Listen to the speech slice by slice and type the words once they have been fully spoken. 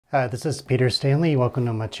Hi, this is Peter Stanley. Welcome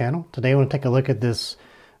to my channel. Today I want to take a look at this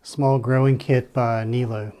small growing kit by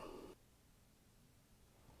Niello.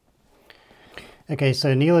 Okay,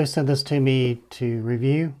 so Niello sent this to me to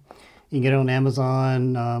review. You can get it on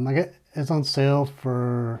Amazon. It's on sale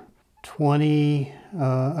for 20.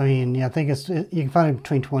 I think you can find it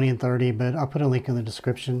between 20 and 30, but I'll put a link in the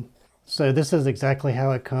description. So this is exactly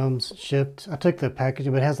how it comes shipped. I took the package,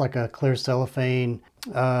 but it has like a clear cellophane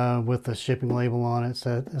with the shipping label on it.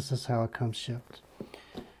 So this is how it comes shipped.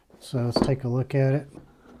 So let's take a look at it.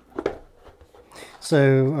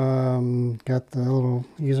 So got the little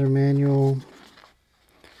user manual.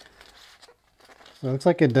 So it looks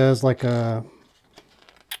like it does like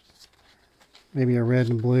maybe a red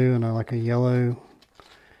and blue and like a yellow.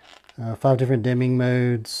 5 different dimming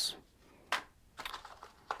modes.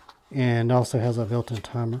 And also has a built-in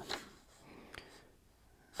timer.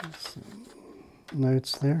 Some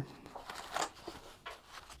notes there.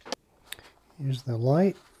 Here's the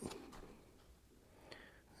light.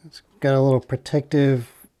 It's got a little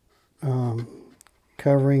protective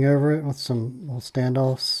covering over it with some little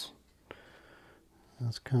standoffs.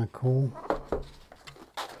 That's kind of cool.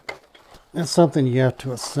 That's something you have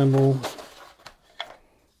to assemble.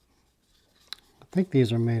 I think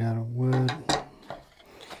these are made out of wood.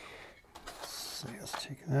 Let's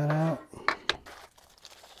take that out.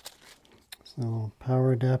 So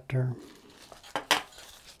power adapter. I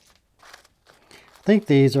think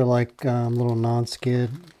these are like little non-skid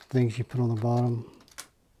things you put on the bottom.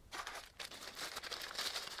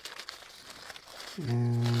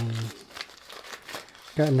 And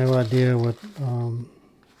got no idea what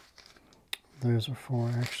those are for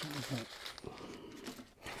actually.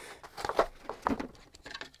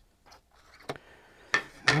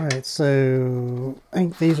 Alright, so I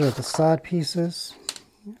think these are the side pieces.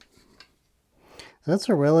 That's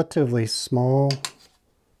a relatively small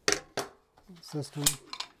system.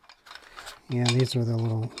 And these are the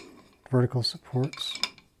little vertical supports.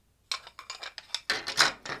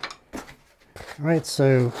 Alright,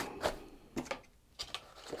 so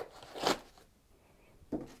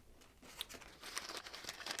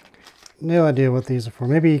no idea what these are for.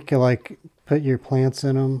 Maybe you could like put your plants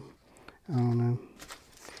in them. I don't know.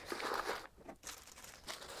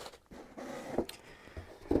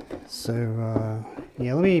 So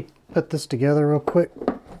yeah, let me put this together real quick.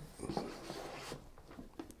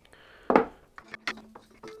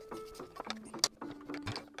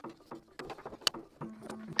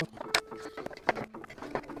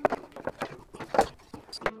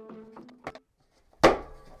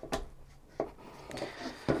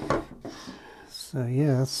 So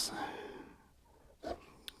yes,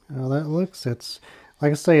 how that looks. It's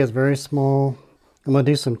like I say, it's very small. I'm gonna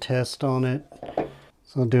do some tests on it.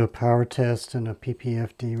 So I'll do a power test and a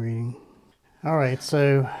PPFD reading. All right,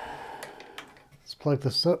 so let's plug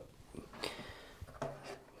this up.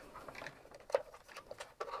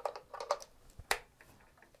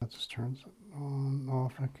 That just turns it on,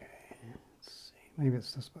 off. Okay, let's see. Maybe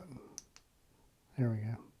it's this button. There we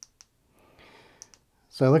go.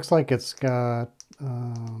 So it looks like it's got,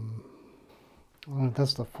 well,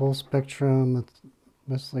 that's the full spectrum. It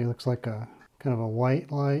mostly looks like a kind of a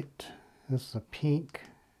white light. This is a pink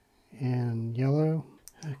and yellow.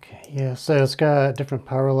 Okay, yeah, so it's got different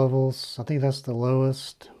power levels. I think that's the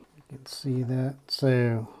lowest. You can see that.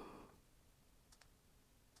 So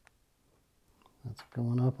that's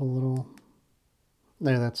going up a little.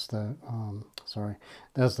 No, that's the, sorry,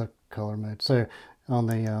 that's the color mode. So on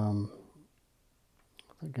the,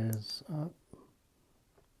 it goes up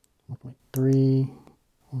 1.3,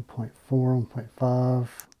 1.4, 1.5,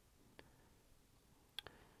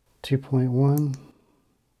 2.1,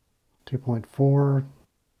 2.4,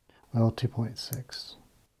 well, 2.6,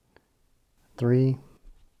 3,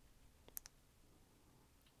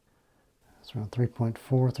 that's around 3.4,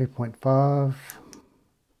 3.5,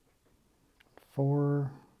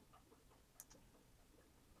 4,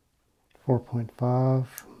 4.5.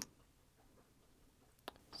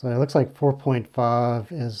 So it looks like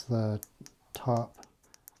 4.5 is the top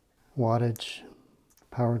wattage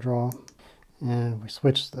power draw. And we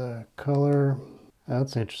switch the color.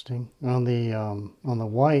 That's interesting. On the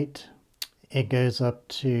white, it goes up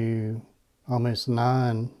to almost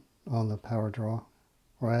 9 on the power draw,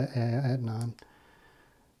 right at 9.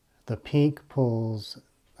 The pink pulls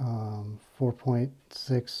 4.6,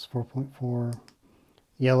 4.4.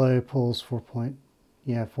 Yellow pulls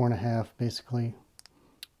 4.5 basically.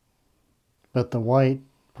 But the white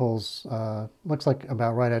pulls, looks like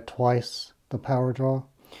about right at twice the power draw.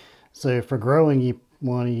 So for growing, you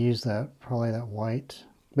want to use that, probably that white.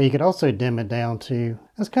 But you could also dim it down too.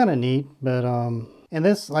 That's kind of neat, but And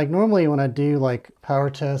this, like normally when I do like power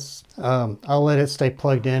tests, I'll let it stay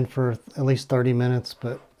plugged in for at least 30 minutes,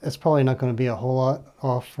 but it's probably not going to be a whole lot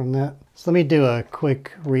off from that. So let me do a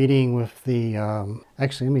quick reading with the,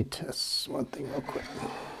 actually let me test one thing real quick.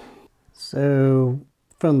 So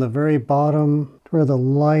from the very bottom where the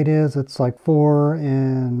light is, it's like 4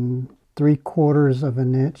 3/4 of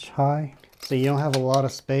an inch high. So you don't have a lot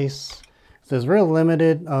of space. So it's real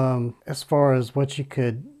limited as far as what you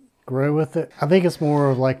could grow with it. I think it's more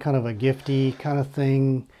of like kind of a gifty kind of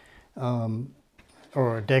thing,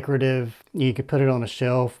 or a decorative. You could put it on a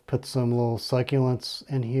shelf, put some little succulents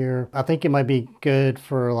in here. I think it might be good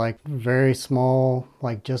for like very small,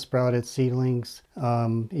 like just sprouted seedlings.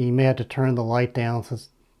 You may have to turn the light down since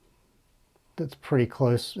that's pretty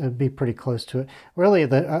close. It'd be pretty close to it. Really,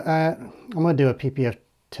 I'm gonna do a PPF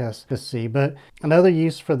test to see. But another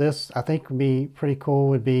use for this I think would be pretty cool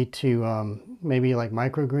would be to maybe like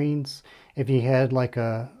microgreens. If you had like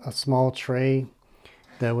a small tray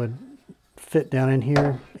that would fit down in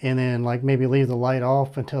here, and then like maybe leave the light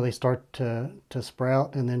off until they start to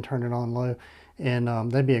sprout, and then turn it on low, and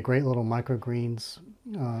that'd be a great little microgreens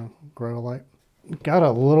grow light. Got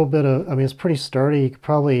a little bit of, I mean, it's pretty sturdy. You could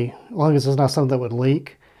probably, as long as it's not something that would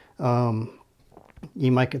leak,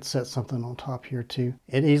 you might could set something on top here too.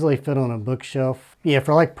 It easily fit on a bookshelf. Yeah,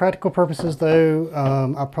 for like practical purposes though,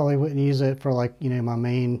 I probably wouldn't use it for like, you know, my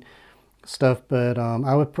main stuff, but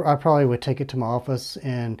I probably would take it to my office.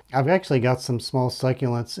 And I've actually got some small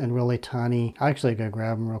succulents and really tiny. I actually go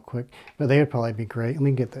grab them real quick, but they would probably be great. Let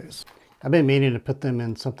me get those. I've been meaning to put them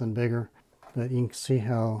in something bigger, but you can see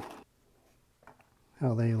how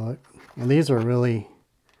they look. And these are really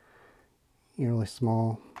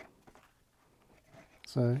small.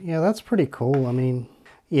 So yeah, that's pretty cool. I mean,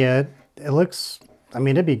 yeah, it looks, I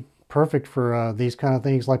mean, it'd be perfect for these kind of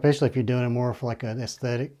things, like especially if you're doing it more for like an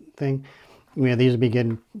aesthetic thing. You know, these would be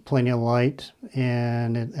getting plenty of light,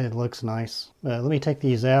 and it looks nice. Let me take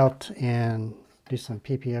these out and do some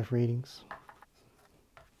PPF readings.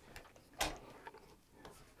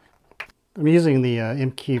 I'm using the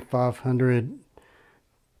MQ500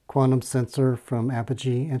 quantum sensor from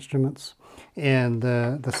Apogee Instruments, and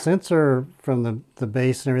the sensor from the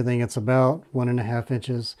base and everything, it's about 1.5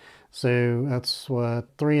 inches. So that's what,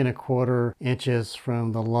 3 1/4 inches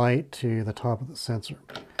from the light to the top of the sensor.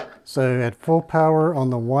 So at full power on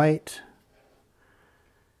the white,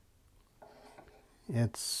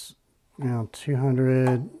 it's, you know,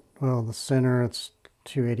 200. Well, the center it's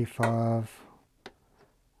 285.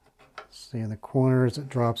 See in the corners it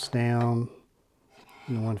drops down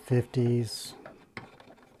in the 150s.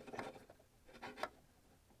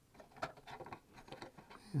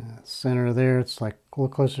 Center there, it's like a little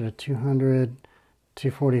closer to 200,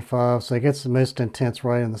 245. So it gets the most intense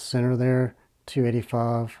right in the center there,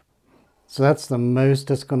 285. So that's the most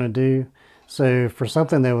it's going to do. So for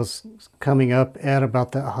something that was coming up at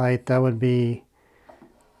about that height, that would be,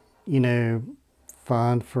 you know,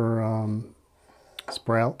 fine for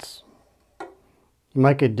sprouts. You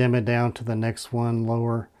might could dim it down to the next one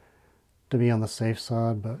lower to be on the safe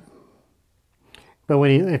side, but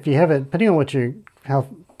if you have it, depending on how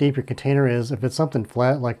deep your container is, if it's something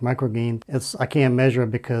flat like microgreen, I can't measure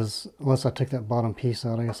it because unless I took that bottom piece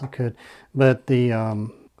out, I guess I could. But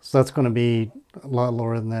so that's going to be a lot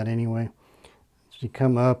lower than that anyway. So you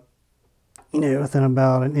come up, you know, within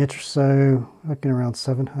about an inch or so, looking around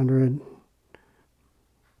 700.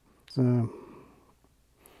 So,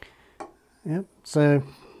 yep. So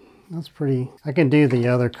that's pretty. I can do the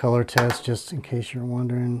other color test just in case you're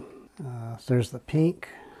wondering. So there's the pink,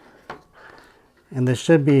 and this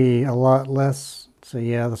should be a lot less. So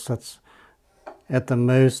yeah, that's at the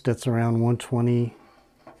most it's around 120.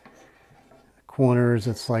 Corners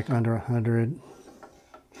it's like under 100.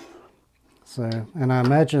 So, and I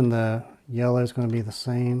imagine the yellow is going to be the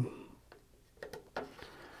same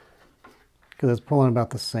because it's pulling about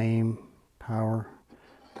the same power.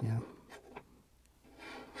 Yeah.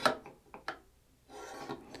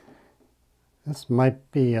 This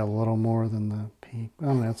might be a little more than the pink. I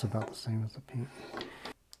don't know, it's about the same as the pink.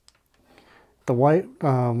 The white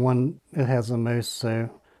one, it has the most, so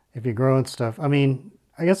if you're growing stuff, I mean,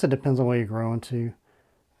 I guess it depends on what you're growing to.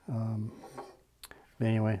 But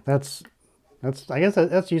anyway, I guess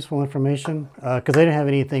that's useful information because they didn't have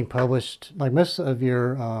anything published. Like most of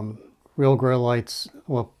your real grow lights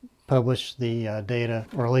will publish the data,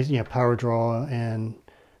 or at least, you know, power draw, and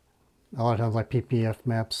a lot of times like PPF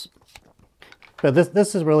maps. But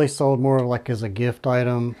this is really sold more like as a gift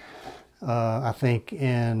item, I think,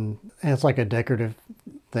 and it's like a decorative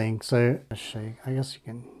thing. So I guess you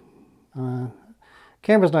can.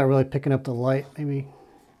 Camera's not really picking up the light. Maybe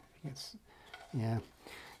it's Yeah.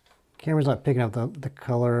 Camera's not picking up the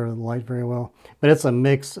color of the light very well. But it's a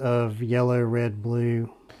mix of yellow, red,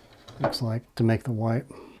 blue, looks like, to make the white.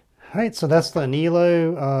 All right, so that's the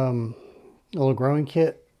Niello little growing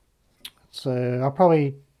kit. So I'll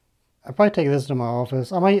probably take this to my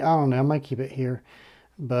office. I don't know, I might keep it here.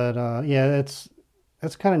 But yeah, it's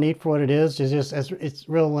kind of neat for what it is. It's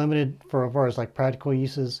real limited for as far as like practical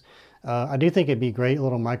uses. I do think it'd be great, a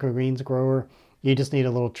little microgreens grower. You just need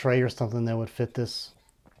a little tray or something that would fit this.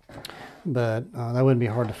 But that wouldn't be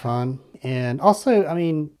hard to find. And also, I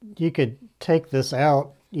mean, you could take this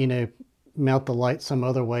out, you know, mount the light some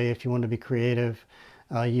other way if you want to be creative.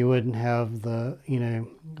 You wouldn't have the, you know,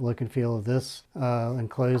 look and feel of this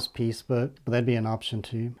enclosed piece, but that'd be an option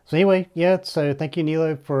too. So anyway, yeah, so thank you,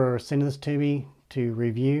 Niello, for sending this to me to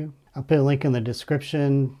review. I'll put a link in the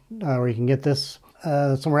description where you can get this.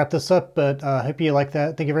 So we'll wrap this up, but I hope you like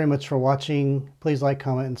that. Thank you very much for watching. Please like,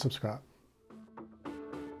 comment, and subscribe.